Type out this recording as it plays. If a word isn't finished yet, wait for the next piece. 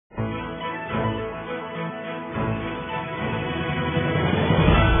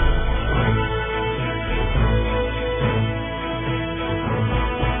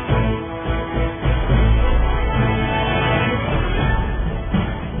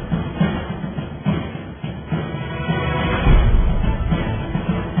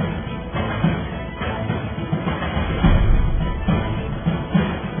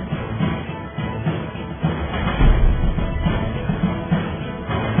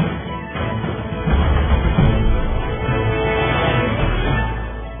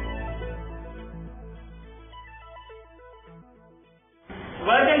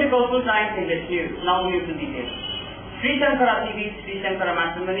gets now new to details. Sri Shankara TV, Sri Shankara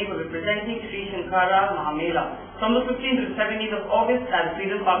Matrimony will be presenting Sri Shankara Mahamela from the 15th to the 17th of August at the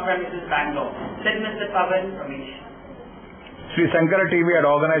Freedom Park premises, Bangalore. Said Mr. Pavan Ramesh. Sri Shankara TV had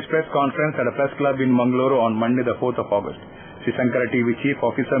organized press conference at a press club in Mangalore on Monday the 4th of August. Sri Shankara TV Chief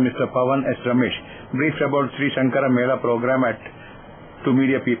Officer Mr. Pavan S. Ramesh briefed about Sri Shankara Mela program to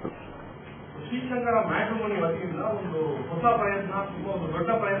media people. Sri Shankara Matrimony ವತಿಯಿಂದ ಒಂದು ಹೊಸ ಪ್ರಯತ್ನ, ಒಂದು ದೊಡ್ಡ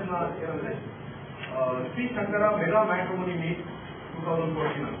ಪ್ರಯತ್ನ ಏನಂದ್ರೆ Shri Shankara mega matrimony meet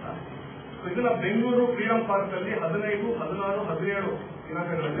 2014 ಅಂತ. ಇದನ್ನ ಬೆಂಗಳೂರು ಫ್ರೀಡಂ ಪಾರ್ಕ್ ಅಲ್ಲಿ 15, 16, 17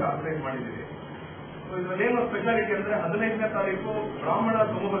 ದಿನಾಂಕಗಳಲ್ಲಿ ಆರ್ಗನೈಸ್ ಮಾಡಿದ್ದೀವಿ. ಇದರಲ್ಲೇನೋ ಸ್ಪೆಷಾಲಿಟಿ ಅಂದ್ರೆ 15ನೇ ತಾರೀಕು ಬ್ರಾಹ್ಮಣ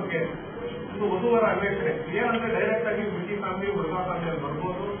ಸಮೂಹಕ್ಕೆ ಒಂದು ವಧುವರ ಅನ್ವೇಷಣೆ. ಏನಂದ್ರೆ ಡೈರೆಕ್ಟ್ ಆಗಿ ಬ್ರಿಟಿ ಫ್ಯಾಮಿಲಿ, ಹುಡುಗ ಫ್ಯಾಮಿಲಿಯಲ್ಲಿ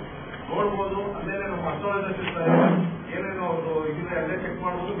ಬರ್ಬೋದು, ನೋಡ್ಬೋದು, ಅಲ್ಲೇ ನಮ್ಮ ಅಸ್ಟ್ರಾಲಜರ್ಸ್ ಇರ್ತಾರೆ, ಏನೇನೋ ಅವರು ಇದ್ರೆ ಅಲ್ಲೇ ಚೆಕ್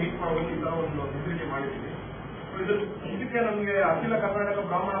ಮಾಡ್ಬೋದು, ಮೀಟ್ ಮಾಡ್ಬೋದು, ಈ ತರ ಒಂದು ಫೆಸಿಲಿಟಿ ಮಾಡಿದ್ದೀವಿ. ಇದಕ್ಕೆ ನಮಗೆ ಅಖಿಲ ಕರ್ನಾಟಕ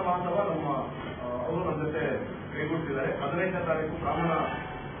ಬ್ರಾಹ್ಮಣ ಬಾಂಧವ ಅವರು ನಮ್ಮ ಜೊತೆ ಕೈಗೂಡಿಸಿದ್ದಾರೆ. 15ನೇ ತಾರೀಕು ಬ್ರಾಹ್ಮಣ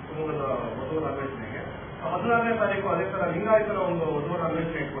ಸಮೂಹದ ವಧುವರ ಅನ್ವೇಷಣೆಗೆ, 16ನೇ ತಾರೀಕು ಅದೇ ತರ ಲಿಂಗಾಯತರ ಒಂದು ವಧುವರ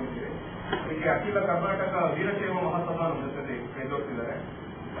ಅನ್ವೇಷಣೆ ಇಟ್ಕೊಂಡಿದ್ದೀವಿ. ಇದಕ್ಕೆ ಅಖಿಲ ಕರ್ನಾಟಕ ವೀರಶೈವ ಮಹಾಸಭಾ ನಮ್ಮ ಜೊತೆ ಕೈಗೂಡಿಸಿದ್ದಾರೆ.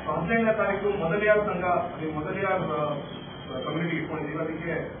 15ನೇ ತಾರೀಕು ಮೊದಲಿಯಾರ್ ಸಂಘ, ಮೊದಲಿಯಾರ್ ಕಮ್ಯುನಿಟಿ ಇಟ್ಕೊಂಡಿದ್ದೀವಿ.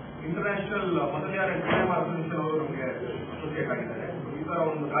 ಅದಕ್ಕೆ international Mudaliar and Prema association ಅವರು ನಮಗೆ ಅಸೋಸಿಯೇಟ್ ಆಗಿದ್ದಾರೆ. ಈ ತರ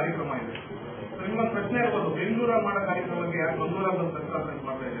ಒಂದು ಕಾರ್ಯಕ್ರಮ ಇದೆ. ನಿಮ್ಗೊಂದು ಪ್ರಶ್ನೆ ಇರ್ಬೋದು, ಬೆಂಗಳೂರಲ್ಲಿ ಮಾಡೋ ಕಾರ್ಯಕ್ರಮಕ್ಕೆ ಯಾಕೆ ಮಂಗಳೂರಲ್ಲಿ ಒಂದು ಪ್ರೆಸ್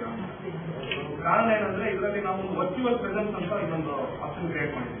ಮಾಡ್ತಾ ಇದ್ದೀರಾ? ಕಾರಣ ಏನಂದ್ರೆ ಇದರಲ್ಲಿ ನಾವು ವರ್ಚುವಲ್ ಪ್ರೆಸೆನ್ಸ್ ಅಂತ ಇನ್ನೊಂದು ಆಪ್ಷನ್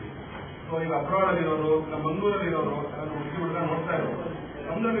ಕ್ರಿಯೇಟ್ ಮಾಡಿದ್ವಿ. ಸೊ ಈಗ ಅಬ್ರಾಡ್ ಅಲ್ಲಿರೋರು, ನಮ್ಮ ಮಂಗಳೂರಲ್ಲಿ ಇರೋರು, ಹುಡುಗ ನೋಡ್ತಾ ಇರೋರು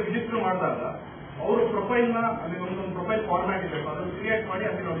ನಮ್ಮಲ್ಲಿ ರಿಜಿಸ್ಟರ್ ಮಾಡಿದಾಗ ಅವ್ರ ಪ್ರೊಫೈಲ್ ನ ಅಲ್ಲಿ ಒಂದೊಂದು ಪ್ರೊಫೈಲ್ ಫಾರ್ಮ್ಯಾಟ್ ಇದೆ, ಅದನ್ನು ಕ್ರಿಯೇಟ್ ಮಾಡಿ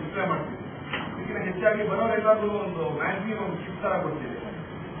ಅಲ್ಲಿ ನಾವು ಡಿಸ್ಪ್ಲೇ ಮಾಡ್ತೀವಿ. ಇದಕ್ಕಿಂತ ಹೆಚ್ಚಾಗಿ ಬರೋರೆಲ್ಲರೂ ಒಂದು ಮ್ಯಾಗ್ಝಿನ್ ಒಂದು ಶಿಫ್ಟ್ ತರ ಕೊಡ್ತೀವಿ.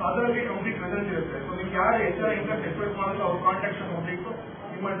 ಅದರಲ್ಲಿ ಕಂಪ್ಲೀಟ್ ಪ್ರೆಸೆನ್ಸ್ ಇರುತ್ತೆ. ಸೊ ನಿಮ್ಗೆ ಯಾರು ಹೆಚ್ಚಿನ ಇಂಟ್ರೆಸ್ಟ್ ಎಕ್ಸ್ಪ್ರೆಸ್ ಮಾಡಿದ್ರು ಅವ್ರ ಕಾಂಟ್ಯಾಕ್ಟ್ ಕಂಪ್ಲೀಟ್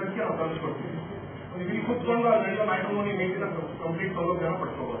ನಿಮ್ಮ ಅಡ್ರೆಸ್ಗೆ ನಾವು ಕಳಿಸ್ಕೊಡ್ತೀವಿ.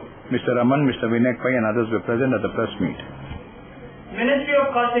 Mr. Raman, Mr. Vinay Pai and others were present at the press meet. Ministry of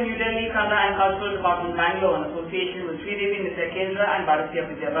Culture, New Delhi, Kannada and Cultural Department, Bangalore, in association with Sri Devi Nitya Kendra and Bharatiya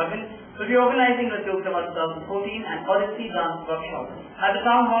Vidya Bhavan, will be organizing the Yoga 2014 and Odyssey Dance Workshop at the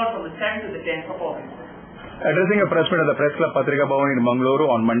Town Hall from the 7th to the 10th of August. Addressing a press meet at the Press Club Patrika Bhavan in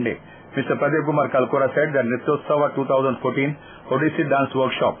Mangalore on Monday, Mr. Pradeep Kumar Kalkura said that Nrityotsava 2014 Odyssey Dance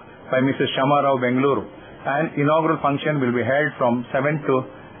Workshop by Mrs. Shama Rao Bengaluru. An inaugural function will be held from 7th to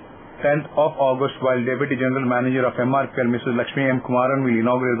 10th of August, while Deputy General Manager of MRPL, Mrs. Lakshmi M. Kumaran, will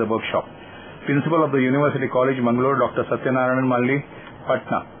inaugurate the workshop. Principal of the University College Mangalore, Dr. Satyanarayan Malli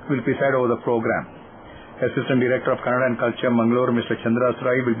Patna, will preside over the program. Assistant Director of Kannada and Culture Mangalore, Mr. Chandra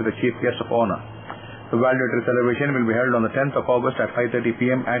Surai, will be the chief guest of honor. The valedictory celebration will be held on the 10th of August at 5:30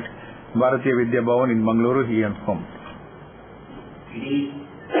 p.m. at Bharatiya Vidya Bhavan in Mangaluru, he informed.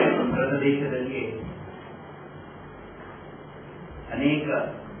 ಪ್ರದೇಶದಲ್ಲಿ ಅನೇಕ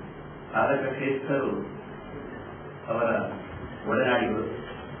ಸಾಧಕ ಶ್ರೇಷ್ಠರು ಅವರ ಒಡನಾಡಿಗಳು.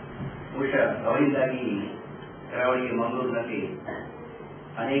 ಬಹುಶಃ ಅವರಿಂದಾಗಿ ಕರಾವಳಿಗೆ ಮಂಗಳೂರಿನಲ್ಲಿ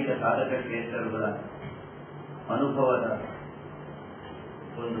ಅನೇಕ ಸಾಧಕ ಶ್ರೇಷ್ಠರುಗಳ ಅನುಭವದ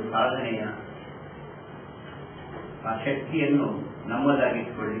ಒಂದು ಸಾಧನೆಯ ಆ ಶಕ್ತಿಯನ್ನು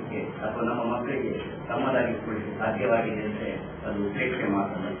ನಮ್ಮದಾಗಿಸಿಕೊಳ್ಳಲಿಕ್ಕೆ ಅಥವಾ ನಮ್ಮ ಮಕ್ಕಳಿಗೆ ತಮ್ಮದಾಗಿಸಿಕೊಳ್ಳಲಿಕ್ಕೆ ಸಾಧ್ಯವಾಗಿದೆ ಅಂದರೆ ಅದು ಉಪೇಕ್ಷೆ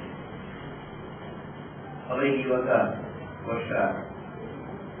ಮಾತ್ರ. ಅವರಿಗೆ ಇವಾಗ ವರ್ಷ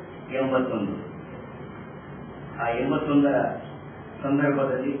 81. ಆ 81ರ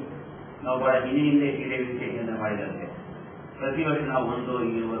ಸಂದರ್ಭದಲ್ಲಿ ನಾವು ಬಹಳ ಹಿಂದಿನಿಂದ ಶ್ರೀದೇವಿ ಕೇಂದ್ರ ಮಾಡಿದಂತೆ ಪ್ರತಿ ವರ್ಷ ನಾವು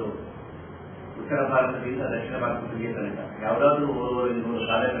ಇವರು ಉತ್ತರ ಭಾರತದಿಂದ ದಕ್ಷಿಣ ಭಾರತದ ತನಕ ಯಾವುದಾದ್ರೂ ಓರ್ವರಿಗೂ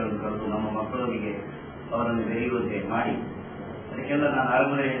ಸಾಧಕರನ್ನು ಕರೆದು ನಮ್ಮ ಮಕ್ಕಳೊಂದಿಗೆ ಅವರನ್ನು ಬೆರೆಯುವಂತೆ ಮಾಡಿ, ಅದಕ್ಕೆಲ್ಲ ನಾನು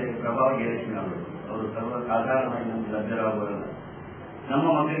ಆರಂಭದ ಪ್ರಭಾವ ಹೇಳಿದ್ದೀನಿ. ಅವರು ಸರ್ವ ಸಾಧಾರಣವಾಗಿ ನಮಗೆ ಲಭ್ಯರಾಗುವರಲ್ಲ. ನಮ್ಮ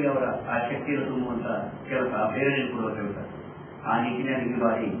ಮಕ್ಕಳಿಗೆ ಅವರ ಆ ಶಕ್ತಿಯನ್ನು ತುಂಬುವಂತ ಕೆಲಸ, ಪ್ರೇರಣೆ ಕೊಡುವ ಕೆಲಸ. ಆ ನಿಟ್ಟಿನಲ್ಲಿ ಈ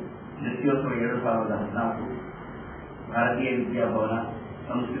ಬಾರಿ ನೃತ್ಯೋತ್ಸವ 2014 ಭಾರತೀಯ ವಿದ್ಯಾಭವನ,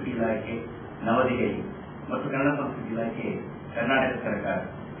 ಸಂಸ್ಕೃತಿ ಇಲಾಖೆ ನವದೆಹಲಿ ಮತ್ತು ಕನ್ನಡ ಸಂಸ್ಕೃತಿ ಇಲಾಖೆ ಕರ್ನಾಟಕ ಸರ್ಕಾರ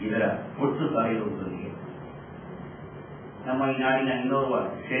ಇದರ ಒಟ್ಟು ಸಹಯೋಗದೊಂದಿಗೆ ನಮ್ಮ ಈ ನಾಡಿನ ಇನ್ನೋರ್ವ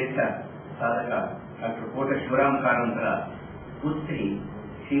ಶ್ರೇಷ್ಠ ಸಾಧಕ ಡಾಕ್ಟರ್ ಕೋಟ ಶಿವರಾಮ ಕಾರಂತರ ಪುತ್ರಿ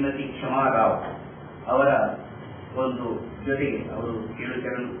ಶ್ರೀಮತಿ ಕ್ಷಮಾ ರಾವ್ ಅವರ ಒಂದು ಜೊತೆಗೆ, ಅವರು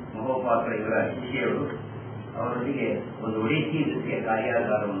ಕೇಳುಚರಣ್ ಮಹೋಪಾತ್ರ ಇವರ ಶಿಷ್ಯರು, ಅವರೊಂದಿಗೆ ಒಂದು ಒಡಿಸ್ಸಿ ನೃತ್ಯ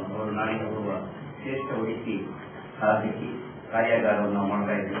ಕಾರ್ಯಾಗಾರವನ್ನು, ಅವರು ನಾಡಿನ ಬರುವ ಶ್ರೇಷ್ಠ ಒಡಿಸ್ಸಿ ಸಾಧಕಿ ಕಾರ್ಯಾಗಾರವನ್ನು ನಾವು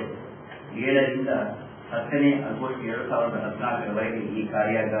ಮಾಡ್ತಾ ಇದ್ದೇವೆ. 7ರಿಂದ 10ನೇ ಆಗಸ್ಟ್ 2014ರವರೆಗೆ ಈ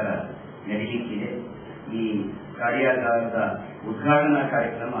ಕಾರ್ಯಾಗಾರ ನಡೆಯಲಿಕ್ಕಿದೆ. ಈ ಕಾರ್ಯಾಗಾರದ ಉದ್ಘಾಟನಾ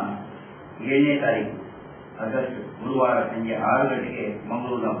ಕಾರ್ಯಕ್ರಮ 7ನೇ ತಾರೀಕು ಆಗಸ್ಟ್ ಗುರುವಾರ ಸಂಜೆ 6 ಗಂಟೆಗೆ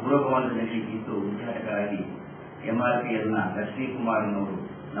ಮಂಗಳೂರಿನ ಪುರಭವನದಲ್ಲಿ ನಡೆಯಲಿಕ್ಕಿದ್ದು, ಉದ್ಘಾಟಕರಾಗಿ MRPLನ ಲಕ್ಷ್ಮೀ ಕುಮಾರನವರು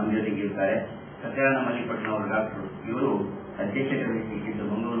ನಮ್ಮ ಜೊತೆಗೆ ಇರ್ತಾರೆ. ಸತ್ಯನಾರಾಯಣ ಮಲ್ಲಿಪಟ್ಟಣ ಅವರು ಡಾಕ್ಟರ್, ಇವರು ಅಧ್ಯಕ್ಷತೆ ವಹಿಸಲಿಕ್ಕಿದ್ದು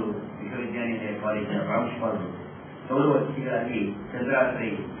ಮಂಗಳೂರು ವಿಶ್ವವಿದ್ಯಾನಿಲಯ ಕಾಲೇಜಿನ ಪ್ರಾಂಶುಪಾಲರು, ಗೌರವ ಅತಿಥಿಗಳಾಗಿ ಚಂದ್ರಾಶ್ರೀ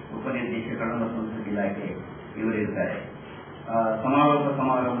ಉಪನಿರ್ದೇಶಕರು ಮತ್ತು ಸಂಸ್ಕೃತಿ ಇಲಾಖೆ ಇವರಿರ್ತಾರೆ. ಸಮಾರೋಪ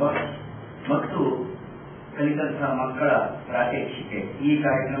ಸಮಾರಂಭ ಮತ್ತು ಕಲಿತಂತಹ ಮಕ್ಕಳ ಪ್ರಾತ್ಯಕ್ಷಿಕೆ ಈ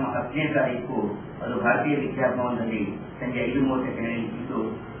ಕಾರ್ಯಕ್ರಮ 10ನೇ ತಾರೀಕು ಅದು ಭಾರತೀಯ ವಿದ್ಯಾಭವನದಲ್ಲಿ ಸಂಜೆ 5:30ಕ್ಕೆ ನಡೆಯುತ್ತಿದ್ದು,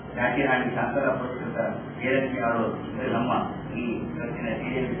 ನಾಟ್ಯರಾಣಿ ಶಾಂತರ ಪುರಸ್ಕೃತ ಜಯಲಕ್ಷ್ಮಿ ಅವರು ನಮ್ಮ ಈ ಇವತ್ತಿನ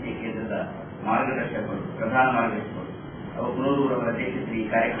ಶ್ರೀದೇವಿ ಕೇಂದ್ರದ ಮಾರ್ಗದರ್ಶಕರು, ಪ್ರಧಾನ ಮಾರ್ಗದರ್ಶಕರು. ಅವು ಪುನರೂರವರ ಅಧ್ಯಕ್ಷತೆ ಈ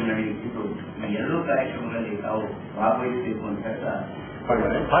ಕಾರ್ಯಕ್ರಮ ನಡೆಯುತ್ತಿದ್ದು, ಈ ಎರಡೂ ಕಾರ್ಯಕ್ರಮಗಳಲ್ಲಿ ತಾವು ಭಾಗವಹಿಸಬೇಕು ಅಂತ ಹೇಳ್ತಾ.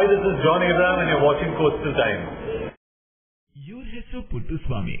 Hi, this is John Abraham and you're watching Coastal Times. ಇವ್ರ ಹೆಸರು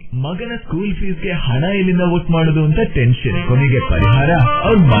ಪುಟ್ಟುಸ್ವಾಮಿ. ಮಗನ ಸ್ಕೂಲ್ ಫೀಸ್ಗೆ ಹಣ ಎಲ್ಲಿಂದ ಒಟ್ಟು ಮಾಡೋದು ಅಂತ ಟೆನ್ಷನ್. ಕೊನೆಗೆ ಪರಿಹಾರ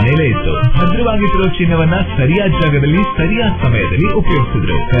ಅವ್ರ ಮನೇಲೇ ಇತ್ತು. ಭದ್ರವಾಗಿಟ್ಟಿರೋ ಚಿನ್ನವನ್ನ ಸರಿಯಾದ ಜಾಗದಲ್ಲಿ ಸರಿಯಾದ ಸಮಯದಲ್ಲಿ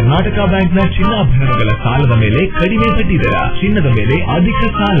ಉಪಯೋಗಿಸಿದ್ರು. ಕರ್ನಾಟಕ ಬ್ಯಾಂಕ್ ನ ಚಿನ್ನಾಭರಣಗಳ ಸಾಲದ ಮೇಲೆ ಕಡಿಮೆ ಬಡ್ಡಿ ದರ, ಚಿನ್ನದ ಮೇಲೆ ಅಧಿಕ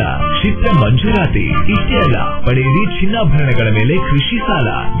ಸಾಲ, ಕ್ಷಿಪ್ರ ಮಂಜೂರಾತಿ. ಇಷ್ಟೇ ಅಲ್ಲ, ಪಡೆಯಿರಿ ಚಿನ್ನಾಭರಣಗಳ ಮೇಲೆ ಕೃಷಿ ಸಾಲ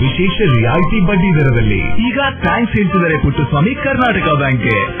ವಿಶೇಷ ರಿಯಾಯಿತಿ ಬಡ್ಡಿ ದರದಲ್ಲಿ. ಈಗ ಥ್ಯಾಂಕ್ಸ್ ಹೇಳ್ತಿದ್ದಾರೆ ಪುಟ್ಟುಸ್ವಾಮಿ ಕರ್ನಾಟಕ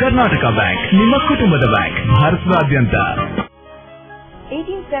ಬ್ಯಾಂಕ್ಗೆ. ಕರ್ನಾಟಕ ಬ್ಯಾಂಕ್ ನಿಮ್ಮ ಕುಟುಂಬದ ಬ್ಯಾಂಕ್, ಭಾರತದಾದ್ಯಂತ.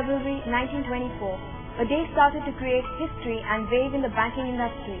 18 February 1924, a day started to create history and wave in the banking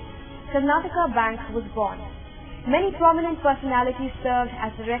industry. Karnataka Bank was born. Many prominent personalities served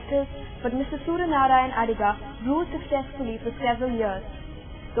as directors, but Mr. Suryanarayan Adiga ruled successfully for several years.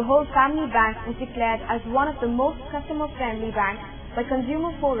 The whole family bank was declared as one of the most customer-friendly banks by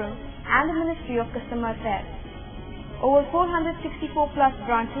Consumer Forum and the Ministry of Customer Affairs. Over 464 plus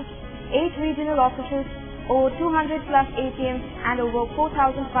branches, 8 regional offices, over 200 plus ATMs and over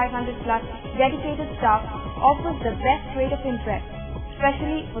 4,500 plus dedicated staff offers the best rate of interest,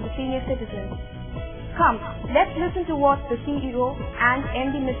 especially for the senior citizens. Come, let's listen to what the CEO and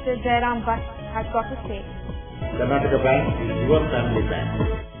MD Mr. Jairam Bhatt has got to say. Karnataka Bank is your family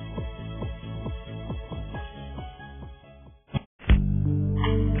bank.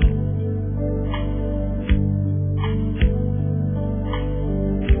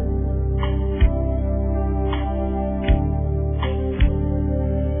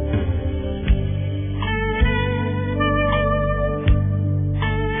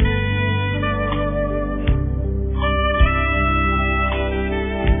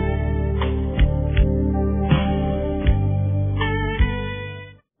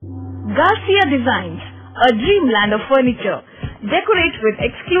 Garcia Designs, a dreamland of furniture. Decorate with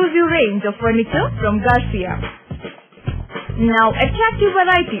exclusive range of furniture from Garcia. Now attractive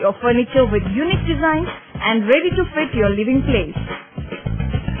variety of furniture with unique designs and ready to fit your living place.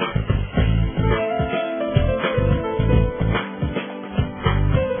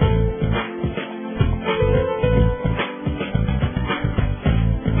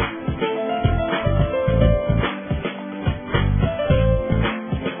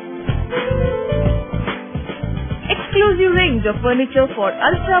 Exclusive range of furniture for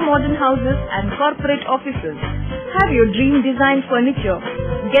ultra-modern houses and corporate offices. Have your dream design furniture.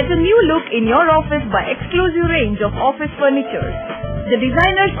 Get a new look in your office by exclusive range of office furniture. The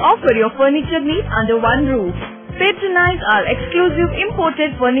designers offer your furniture needs under one roof. Patronize our exclusive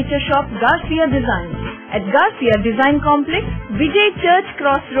imported furniture shop Garcia Designs at Garcia Design Complex, Vijay Church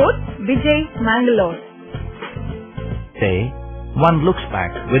Cross Road, Vijay, Mangalore. Today, one looks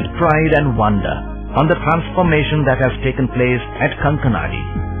back with pride and wonder on the transformation that has taken place at Kankanadi,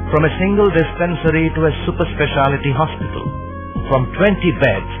 from a single dispensary to a super speciality hospital, from 20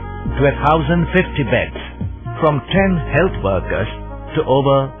 beds to 1,050 beds, from 10 health workers to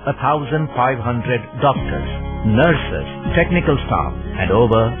over 1,500 doctors, nurses, technical staff and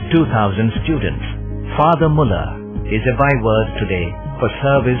over 2,000 students. Father Muller is a byword today for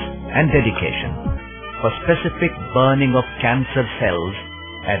service and dedication, for specific burning of cancer cells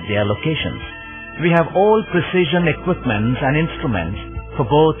at their locations. We have all precision equipments and instruments for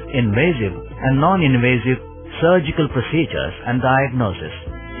both invasive and non-invasive surgical procedures and diagnosis,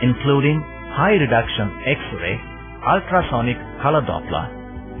 including high reduction X-ray, ultrasonic color Doppler,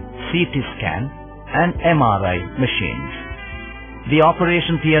 CT scan and MRI machines. The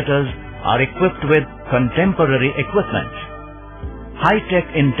operation theaters are equipped with contemporary equipment,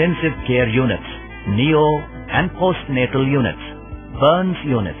 high-tech intensive care units, neo and postnatal units, burns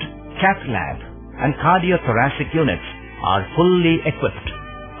unit, cath lab and cardiothoracic units are fully equipped.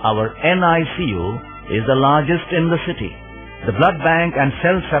 Our NICU is the largest in the city. The blood bank and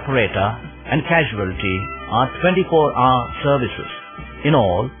cell separator and casualty are 24-hour services. In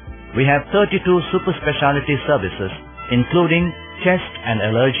all, we have 32 super specialty services including chest and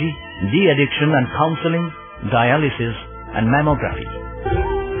allergy, de-addiction and counseling, dialysis and mammography.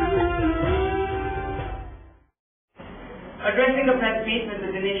 Addressing the press meet, Mr.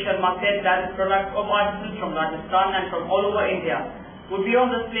 Dinesh Sharma said that the products of artisans from Rajasthan and from all over India would be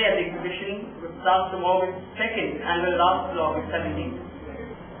on display at the exhibition, which starts from August 2nd and will last till August 17th.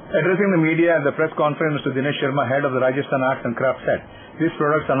 Addressing the media at the press conference, Mr. Dinesh Sharma, head of the Rajasthan Arts and Crafts, said, these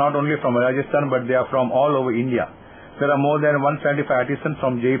products are not only from Rajasthan, but they are from all over India. There are more than 175 artisans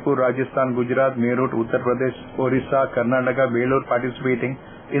from Jaipur, Rajasthan, Gujarat, Meerut, Uttar Pradesh, Orissa, Karnataka, Belur participating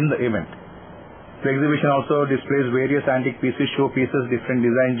in the event. The exhibition also displays various antique pieces, showpieces, different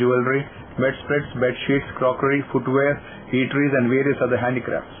design jewelry, bedspreads, bed sheets, crockery, footwear, eateries and various other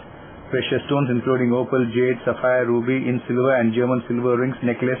handicrafts. Precious stones including opal, jade, sapphire, ruby in silver and German silver rings,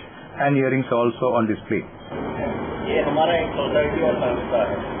 necklace and earrings are also on display. ये हमारा एक society और संस्था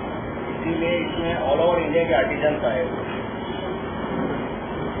है, इसीलिए इसमें all over India के artisans आए।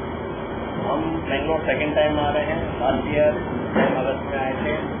 हम बेंगलोर सेकेंड टाइम आ रहे हैं, लास्ट ईयर अगस्त में आए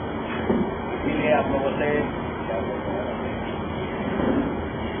थे, इसीलिए आप लोगों से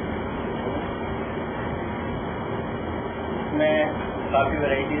इसमें काफ़ी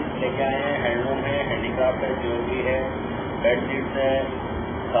वैरायटीज लेके आए हैं। हैंडलूम है, हैंडीक्राफ्ट है, ज्वेलरी है, बेडशीट्स है,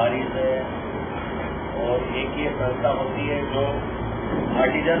 साड़ीज है, और एक ये संस्था होती है जो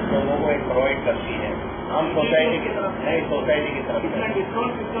आर्टिजन लोगों को एक प्रोवाइड करती है। हम सोसाइटी की तरफ नहीं, सोसाइटी की तरफ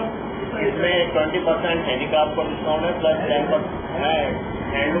इसमें 20% हैंडीक्राफ्ट को डिस्काउंट है, प्लस 10% है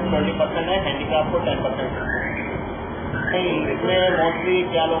हैंडलूम 20% है, हैंडीक्राफ्ट को 10% नहीं। इसमें मोस्टली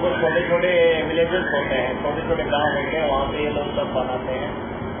क्या लोग छोटे छोटे विलेजेस होते हैं, छोटे छोटे गाँव होते हैं, वहाँ पे ये लोग सब बनाते हैं,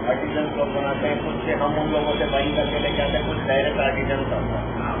 आर्टिजन लोग बनाते हैं। कुछ हम उन लोगों से बाइंग करके लेके आते हैं, कुछ डायरेक्ट आर्टिजन आता है।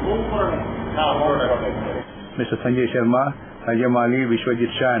 Mr. Sanjay Sharma, Ajay Mali,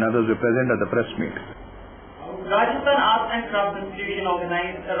 Vishwajit Shah and others were present at the press meet. Rajasthan Arts and Crafts Institution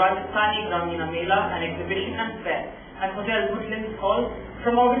organized the Rajasthani Gramina Mela, an exhibition and fair at Hotel Woodlands Hall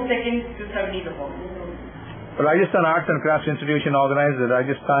from August 2nd to 17th of August. Rajasthan Arts and Crafts Institution organized the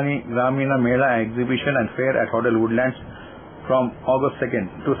Rajasthani Gramina Mela, an exhibition and fair at Hotel Woodlands from August 2nd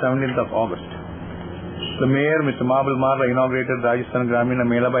to 17th of August. The Mayor, Mr. Mabul Marla, inaugurated Rajasthan Gramina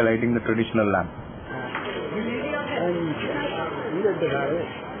Mela by lighting the traditional lamp.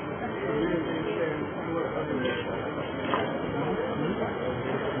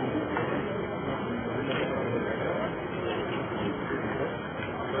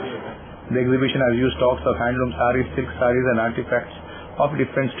 The exhibition has used stocks of handloom saris, silk saris and artifacts of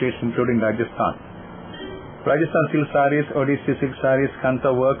different states including Rajasthan. Rajasthan silk saris, Odissi silk saris,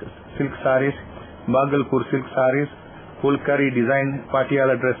 Kanta work silk saris, Bhagalpur silk saris, Fulkari design,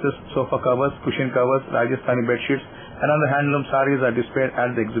 Patiala dresses, sofa covers, cushion covers, Rajasthani bedsheets and other handloom saris are displayed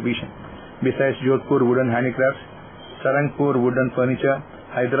at the exhibition. Besides Jodhpur wooden handicrafts, Sarangpur wooden furniture,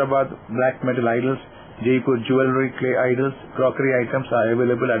 Hyderabad black metal idols, Jaipur jewelry, clay idols, crockery items are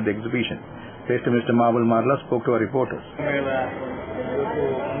available at the exhibition. Later, Mr. Mabul Marla spoke to our reporters.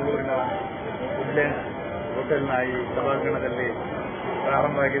 ಹೋಟೆಲ್ನ ಈ ಸಭಾಂಗಣದಲ್ಲಿ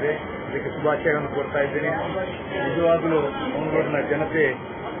ಪ್ರಾರಂಭ ಆಗಿದೆ. ಇದಕ್ಕೆ ಶುಭಾಶಯಗಳನ್ನು ಕೋರ್ತಾ ಇದ್ದೀನಿ. ನಿಜವಾಗಲೂ ಮಂಗಳೂರಿನ ಜನತೆ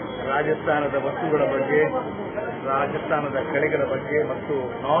ರಾಜಸ್ಥಾನದ ವಸ್ತುಗಳ ಬಗ್ಗೆ, ರಾಜಸ್ಥಾನದ ಕಲೆಗಳ ಬಗ್ಗೆ ಮತ್ತು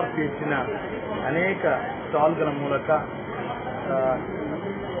ನಾರ್ತ್ ಈಸ್ಟಿನ ಅನೇಕ ಸ್ಟಾಲ್ಗಳ ಮೂಲಕ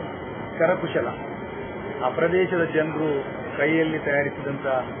ಕರಕುಶಲ ಆ ಪ್ರದೇಶದ ಜನರು ಕೈಯಲ್ಲಿ ತಯಾರಿಸಿದಂಥ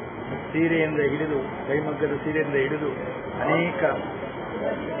ಸೀರೆಯಿಂದ ಹಿಡಿದು ಕೈಮಗ್ಗದ ಸೀರೆಯಿಂದ ಹಿಡಿದು ಅನೇಕ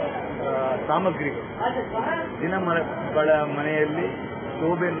ಸಾಮಗ್ರಿಗಳು ದಿನಗಳ ಮನೆಯಲ್ಲಿ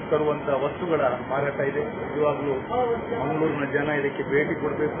ಶೋಭೆ ತರುವಂಥ ವಸ್ತುಗಳ ಮಾರಾಟ ಇದೆ. ನಿಜವಾಗಲೂ ಮಂಗಳೂರಿನ ಜನ ಇದಕ್ಕೆ ಭೇಟಿ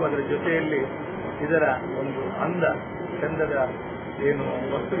ಕೊಡಬೇಕು. ಅದರ ಜೊತೆಯಲ್ಲಿ ಇದರ ಒಂದು ಅಂದ ಚಂದದ ಏನು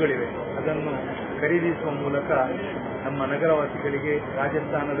ವಸ್ತುಗಳಿವೆ ಅದನ್ನು ಖರೀದಿಸುವ ಮೂಲಕ ನಮ್ಮ ನಗರವಾಸಿಗಳಿಗೆ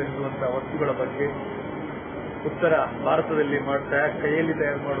ರಾಜಸ್ಥಾನದಲ್ಲಿರುವಂಥ ವಸ್ತುಗಳ ಬಗ್ಗೆ, ಉತ್ತರ ಭಾರತದಲ್ಲಿ ಕೈಯಲ್ಲಿ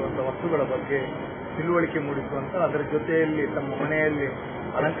ತಯಾರು ಮಾಡುವಂಥ ವಸ್ತುಗಳ ಬಗ್ಗೆ ತಿಳುವಳಿಕೆ ಮೂಡಿಸುವಂತ, ಅದರ ಜೊತೆಯಲ್ಲಿ ತಮ್ಮ ಮನೆಯಲ್ಲಿ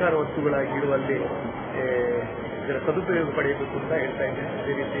ಅಲಂಕಾರ ವಸ್ತುಗಳಾಗಿ ಇಡುವಲ್ಲಿ ಇದರ ಸದುಪಯೋಗ ಪಡೆಯಬೇಕು ಅಂತ ಹೇಳ್ತಾ ಇದ್ದೇನೆ.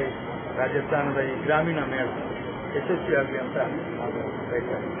 ಅದೇ ರೀತಿ ರಾಜಸ್ಥಾನದ ಈ ಗ್ರಾಮೀಣ ಮೇಳ ಯಶಸ್ವಿಯಾಗಲಿ ಅಂತ ನಾನು ಬಯಸ್ತಾ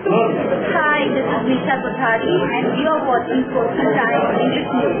ಇದ್ದೇನೆ. Hi, this is Nisha Kothari and you are watching Coastal Times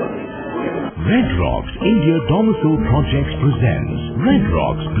English News. Red Rocks India Domicile Projects presents Red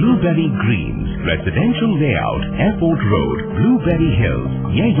Rocks Blueberry Greens Residential Layout, Airport Road, Blueberry Hills,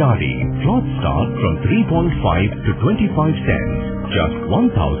 Yayadi. Plots start from 3.5 to 25 cents. Just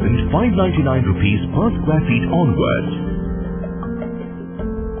 1,599 rupees per square feet onwards.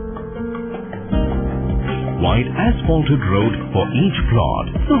 Wide asphalted road for each plot,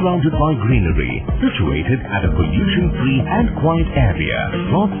 surrounded by greenery, situated at a pollution-free and quiet area.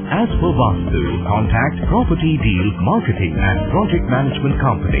 Plots as per Vastu. Contact Property Deal Marketing and Project Management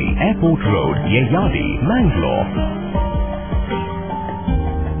Company, Airport Road, Yayadi, Mangalore.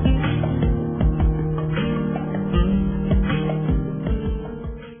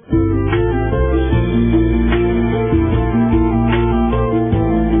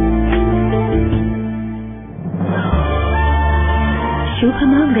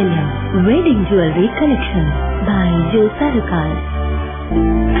 Shubhamangalyam Wedding Jewelry Collection by Joe Sarukar.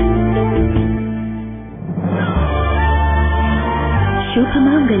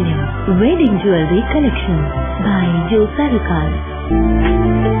 Shubhamangalyam Wedding Jewelry Collection by Joe Sarukar.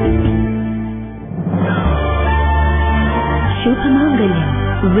 Shubhamangalyam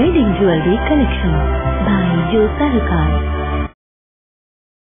Wedding Jewelry Collection by Joe Sarukar.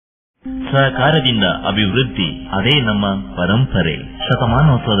 ಸಹಕಾರದಿಂದ ಅಭಿವೃದ್ಧಿ ಅದೇ ನಮ್ಮ ಪರಂಪರೆ.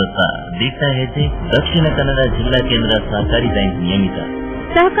 ಶತಮಾನೋತ್ಸವದತ್ತ ದಿಟ್ಟ ಹೆಜ್ಜೆ. ದಕ್ಷಿಣ ಕನ್ನಡ ಜಿಲ್ಲಾ ಕೇಂದ್ರ ಸಹಕಾರಿ ಬ್ಯಾಂಕ್ ನಿಯಮಿತ.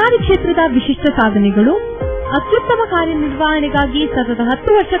 ಸಹಕಾರಿ ಕ್ಷೇತ್ರದ ವಿಶಿಷ್ಟ ಸಾಧನೆಗಳು. ಅತ್ಯುತ್ತಮ ಕಾರ್ಯನಿರ್ವಹಣೆಗಾಗಿ ಸತತ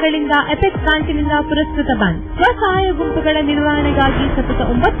 10 ವರ್ಷಗಳಿಂದ ಎಪೆಕ್ಸ್ ಬ್ಯಾಂಕಿನಿಂದ ಪುರಸ್ಕೃತ ಬ್ಯಾಂಕ್. ಸ್ವಸಹಾಯ ಗುಂಪುಗಳ ನಿರ್ವಹಣೆಗಾಗಿ ಸತತ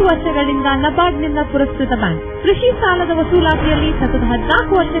 9 ವರ್ಷಗಳಿಂದ ನಬಾರ್ಡ್ನಿಂದ ಪುರಸ್ಕೃತ ಬ್ಯಾಂಕ್. ಕೃಷಿ ಸಾಲದ ವಸೂಲಾತಿಯಲ್ಲಿ ಸತತ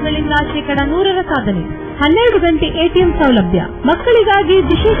 14 ವರ್ಷಗಳಿಂದ 100% ಸಾಧನೆ. 12 ಗಂಟೆ ಎಟಿಎಂ ಸೌಲಭ್ಯ. ಮಕ್ಕಳಿಗಾಗಿ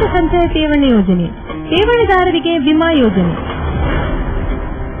ವಿಶೇಷ ಸಂಚಯ ಠೇವಣಿ ಯೋಜನೆ. ಠೇವಣಿದಾರರಿಗೆ ವಿಮಾ ಯೋಜನೆ.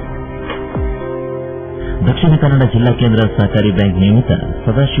 ದಕ್ಷಿಣ ಕನ್ನಡ ಜಿಲ್ಲಾ ಕೇಂದ್ರ ಸಹಕಾರಿ ಬ್ಯಾಂಕ್ ನಿಯಮಿತ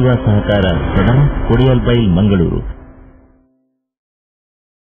ಸದಾಶಿವ ಸಹಕಾರ southern Kodialbail Mangaluru.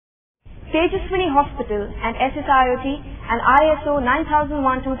 Tejaswini Hospital and SSIOT and ISO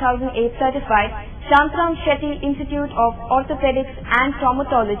 9001-2008 certified Shantram Shetty Institute of Orthopedics and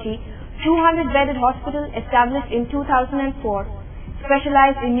Traumatology 200-bedded hospital established in 2004.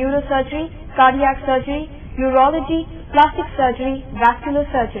 Specialized in neurosurgery, cardiac surgery, urology, plastic surgery, vascular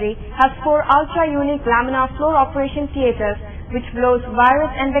surgery, has 4 ultra-unique laminar floor operation theatres which blows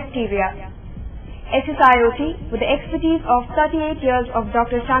virus and bacteria. SSIOT, with the expertise of 38 years of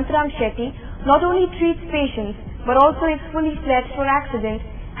Dr. Shantram Shetty, not only treats patients but also is fully fledged for accident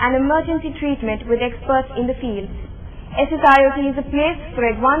and emergency treatment with experts in the field. SSIOT is a place for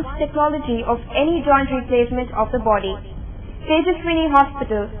advanced technology of any joint replacement of the body. Tejaswini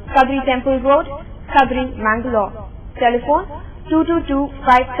Hospital, Kadri Temple Road, Kadri, Mangalore. Telephone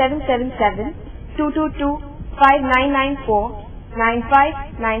 222-5777, 222-5994,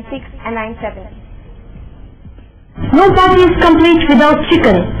 9596 and 97. No party is complete without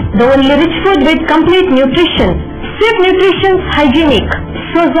chicken. The only rich food with complete nutrition. Swift Nutrition's hygienic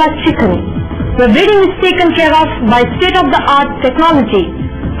Soza Chicken. Where breeding is taken care of by state-of-the-art technology.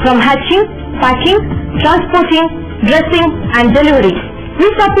 From hatching, packing, transporting, dressing and delivery. We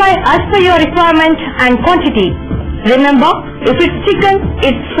supply as per your requirement and quantity. Remember, if it's chicken,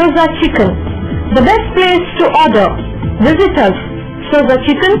 it's Soza Chicken. The best place to order. Visit us. Soza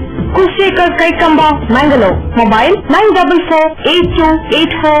Chicken, Kushekar Kaikamba, Mangalore. Mobile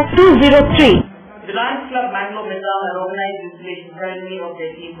 944-8284-203. The Lions Club Mangalore Midtown had organized the installation ceremony of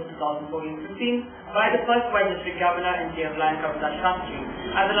their team for 2014-15 by the first Vice District Governor and Chair of Lions Kavita Shastri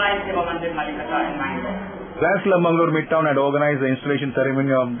at the Lions Seva Mandir Malikata in Mangalore. Lions Club Mangalore Midtown had organized the installation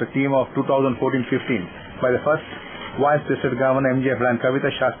ceremony of the team of 2014-15 by the first Vice District Governor MJF Lion Kavita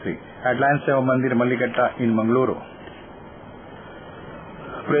Shastri at Lions Seva Mandir Malikata in Mangalore.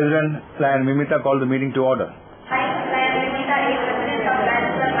 President Lion Mimita called the meeting to order.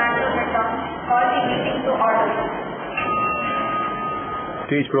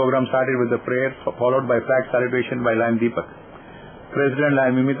 Stage program started with the prayer followed by flag salutation by Lion Deepak. President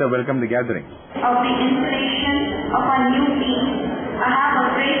Lion Mimita welcomed the gathering. Of the installation of our new team, I have a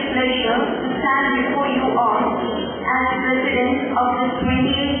great pleasure to stand before you all as President of this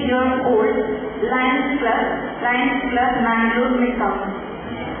 28-year-old Lions Club Mangalore Midtown.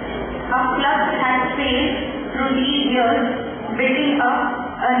 Our club has faced through these years building up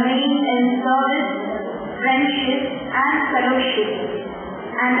a name in service, friendship and fellowship,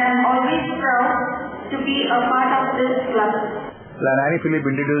 and I am always proud to be a part of this club. Lion Philip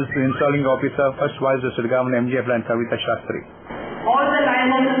introduced the installing officer, first Vice District Governor MJF Lion Kavita Shastri. All the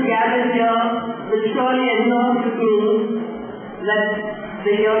Lioners gathered here will surely ensure to you that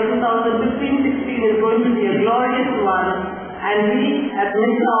the year 2015-16 is going to be a glorious one, and we at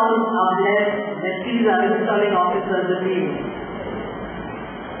Midtown are blessed that these are installing officers this evening.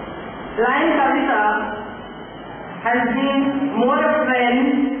 Lion Kavita has been more a friend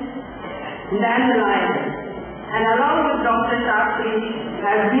than the Lion, and along with Dr. Shastri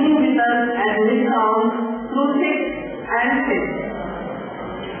has been with us at Midtown through thick and thin.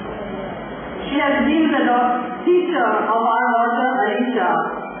 She has been the teacher of our daughter Alisha,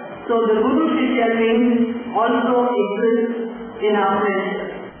 so the Guru Shishya link also exists in our friendship.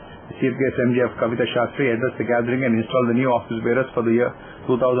 Chief Guest MJF Kavita Shastri addressed the gathering and installed the new office bearers for the year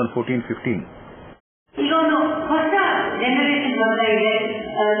 2014-15. ಇದೊಂದು ಹೊಸ generation ಬರ್ತಾ ಇದೆ.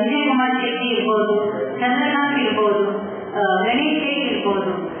 ವಿಜಯ್ ಕುಮಾರ್ ಶೆಟ್ಟಿ ಇರ್ಬೋದು, ಚಂದ್ರಕಾಂತ್ ಇರ್ಬೋದು, ಗಣೇಶ್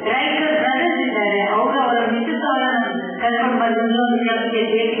ಇರ್ಬೋದು, ರೈತರ್ brothers ಇದ್ದಾರೆ. ಅವರು ಅವರ ಮಿತ್ರಗಳನ್ನು ಕರ್ಕೊಂಡು ಬಂದು ಒಂದು ಕೆಲಸಕ್ಕೆ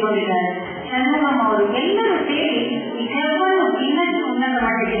ಸೇರಿಕೊಂಡಿದ್ದಾರೆ. ಷಣ್ಮುಖಂ ಅವರು ಎಲ್ಲರೂ ಸೇರಿ ಈ ಕೆಲಸವನ್ನು ಇನ್ನಷ್ಟು ಉನ್ನತ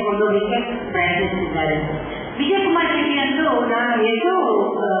ಮಟ್ಟ ನೋಡೋದಕ್ಕೆ ಪ್ರಯತ್ನಿಸಿದ್ದಾರೆ. ವಿಜಯ್ ಕುಮಾರ್ ಶೆಟ್ಟಿ ಅಂತೂ ನಾನು ಎಷ್ಟೋ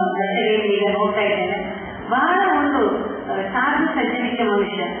ಗಂಟೆಗಳಲ್ಲಿ ಈಗ ನೋಡ್ತಾ ಇದ್ದೇನೆ, ಬಹಳ ಒಂದು ಸಾಧು ಸಜ್ಜನಿಕೆ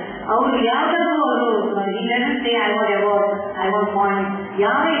ಮನುಷ್ಯ. ಅವರು ಯಾವ್ದಾದ್ರು ಅವರು ಇಲ್ಲದಂತೆ ಐ ವಾಂಟ್ ಪಾಯಿಂಟ್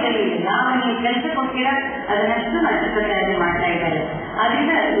ಯಾವ ಇದರಲ್ಲಿ ಯಾವ ನೀವು ಕೆಲಸ ಕೊಡ್ತೀರಾ ಅದನ್ನಷ್ಟು ಅಚ್ಚುಕಟ್ಟಾಗಿ ಮಾಡ್ತಾ ಇದ್ದಾರೆ.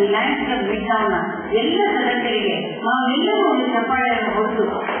 ಆದ್ರಿಂದ ಈ ಲಯನ್ಸ್ ಕ್ಲಬ್ ಮಿಡ್ ಟೌನ್ ಎಲ್ಲ ಸದಸ್ಯರಿಗೆ ನಾವೆಲ್ಲರೂ ಒಂದು ಚಪ್ಪಾಳೆಯನ್ನು ಹೊತ್ತು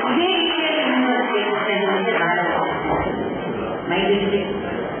ಇದೇ ರೀತಿಯಲ್ಲಿ ಮುಂದುವರಿಸಬೇಕು ಬಹಳ ಮೈ district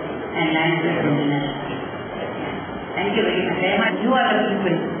and Lions club international. Thank you very much. You are the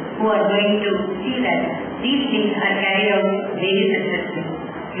people who are going to see that these things are carried out very successfully.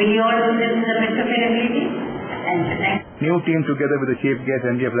 Will you all do this to the best of your ability? Thank you. New team, together with the chief guest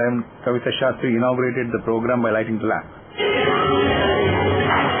MD of Lion, Kavita Shastri, inaugurated the program by lighting the lamp.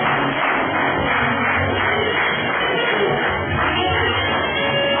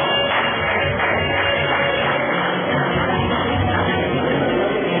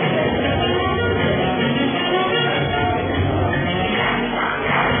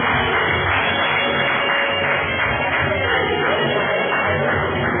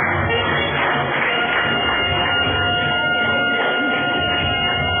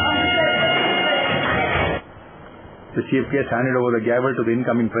 The chief guest handed over the gavel to the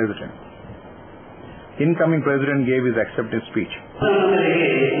incoming president. Incoming president gave his acceptance speech.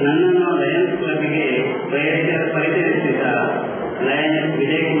 ನನ್ನನ್ನು Lions ಕ್ಲಬ್ಗೆ ಪರಿಚಯಿಸಿದ lion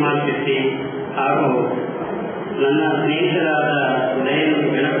Vijay Kumar Shetty ಹಾಗೂ ನನ್ನ ಸ್ನೇಹಿತರಾದ lion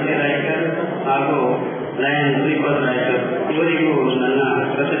Ganapati Raikar ಹಾಗೂ lion Shripad Raikar ಇವರಿಗೂ ನನ್ನ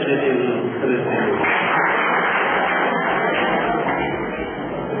ಕೃತಜ್ಞತೆಯನ್ನು ಸಲ್ಲಿಸುತ್ತೇನೆ.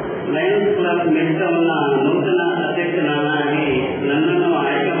 Lions club mid ಟೌನ್ನ ನೂತನ ಅಧ್ಯಕ್ಷನಾಗಿ ನನ್ನನ್ನು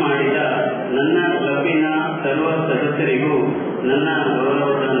ಆಯ್ಕೆ ಮಾಡಿದ ನನ್ನ ಕ್ಲಬ್ಬಿನ ಸರ್ವ ಸದಸ್ಯರಿಗೂ ನನ್ನ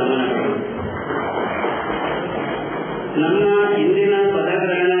ಗೌರವದ ನಮನಗಳು. ನಮ್ಮ ಇಂದಿನ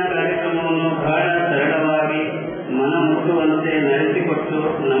ಪದಗ್ರಹಣ ಕಾರ್ಯಕ್ರಮವನ್ನು ಬಹಳ ಸರಳವಾಗಿ ಮನಮುಟ್ಟುವಂತೆ ನಡೆಸಿಕೊಟ್ಟು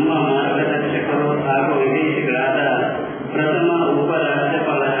ನಮ್ಮ ಮಾರ್ಗದರ್ಶಕರು ಹಾಗೂ ವಿದೇಶಿಗಳಾದ ಪ್ರಥಮ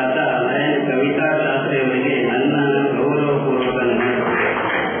ಉಪರಾಜ್ಯಪಾಲರಾದ ಲಯನ್ ಕವಿತಾ ಶಾಸ್ತ್ರಿ ಅವರಿಗೆ ನನ್ನ ಗೌರವಪೂರ್ವಕ ನಮನಗಳು.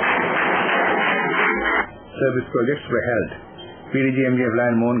 Service projects were held. PDG MD of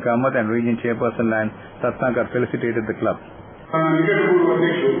Lion Mohan Kamath and Region Chairperson Lion Satnakar felicitated the club.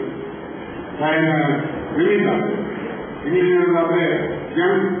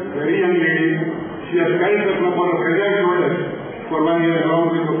 Very young lady. She has carried the club on her fragile shoulders for 1 year, along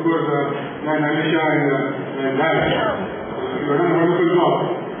with, of course, Alisha and Dash. You have done a wonderful job.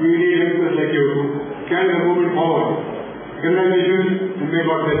 We need youngsters like you to carry the movement forward. Congratulations and may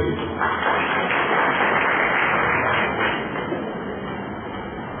God bless you.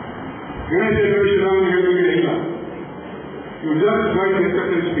 You just heard the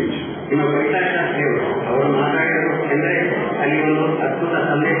acceptance speech. ನಿಮ್ಮ ಕವಿತಾ ಶಾಸ್ತ್ರಿ ಅವರು ಮಾತಾಡಿದರು ಎಂದರೆ ಅಲ್ಲಿ ಒಂದು ಅದ್ಭುತ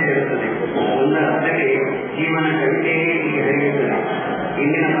ಸಂದೇಶ ಇರುತ್ತದೆ. ಒಂದು ಅರ್ಥಕ್ಕೆ ಜೀವನ ಕವಿತೆಯೇ ಇಲ್ಲಿ ಹರಿಯುತ್ತದೆ.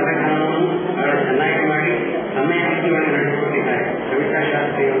 ಇಂದಿನ ಪದಕವನ್ನು ಬಹಳ ಚೆನ್ನಾಗಿ ಮಾಡಿ ಸಮಯ ಹಾಕಿಗಳನ್ನು ನಡೆಸಿಕೊಟ್ಟಿದ್ದಾರೆ. ಕವಿತಾ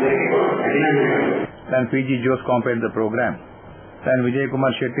ಶಾಸ್ತ್ರಿ ಅವರಿಗೆ ಅಭಿನಂದನೆಗಳು. Then PG Jose compared the program. Then Vijay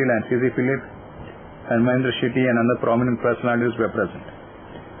Kumar Shetty and C.Z. Philip and Mahendra Shetty and other prominent personalities were present.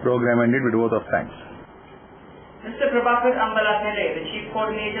 Program ended with vote of thanks. Mr. Prabhakar Ambalathele, the Chief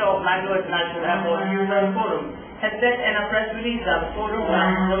Coordinator of Mangalore International Airport Users Forum, has said in a press release that the forum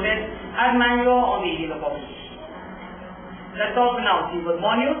will protest at Mangalore on the 18th of August. That's all for now. See you with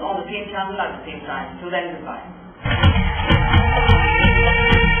more news on the same channel at the same time. Till then, goodbye.